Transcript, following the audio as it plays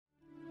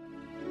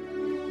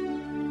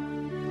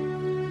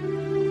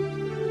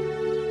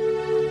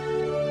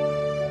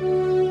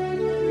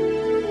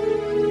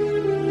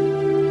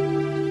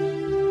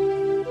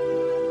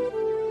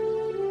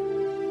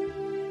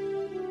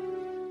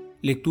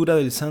Lectura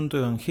del Santo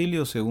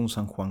Evangelio según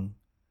San Juan.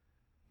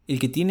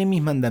 El que tiene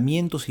mis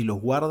mandamientos y los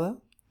guarda,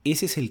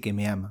 ese es el que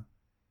me ama.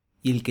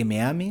 Y el que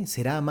me ame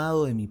será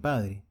amado de mi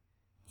Padre,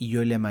 y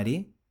yo le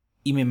amaré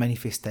y me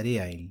manifestaré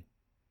a él.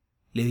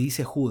 Le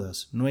dice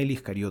Judas, no el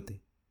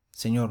Iscariote: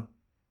 Señor,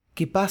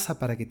 ¿qué pasa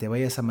para que te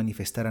vayas a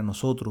manifestar a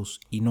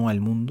nosotros y no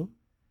al mundo?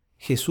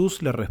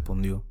 Jesús le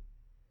respondió: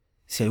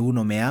 Si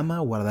alguno me ama,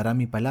 guardará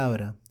mi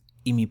palabra,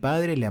 y mi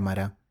Padre le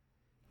amará,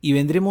 y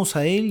vendremos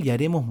a él y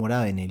haremos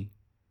morada en él.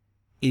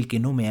 El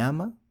que no me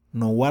ama,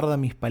 no guarda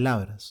mis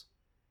palabras,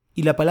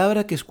 y la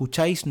palabra que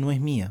escucháis no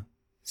es mía,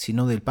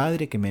 sino del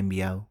Padre que me ha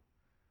enviado.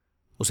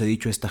 Os he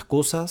dicho estas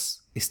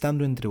cosas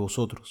estando entre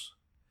vosotros,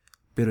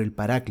 pero el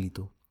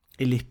Paráclito,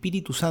 el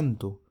Espíritu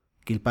Santo,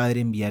 que el Padre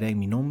enviará en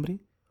mi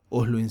nombre,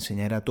 os lo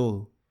enseñará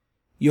todo,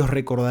 y os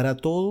recordará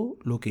todo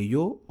lo que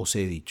yo os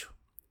he dicho.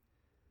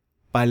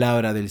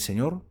 Palabra del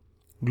Señor,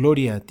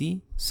 gloria a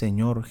ti,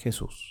 Señor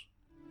Jesús.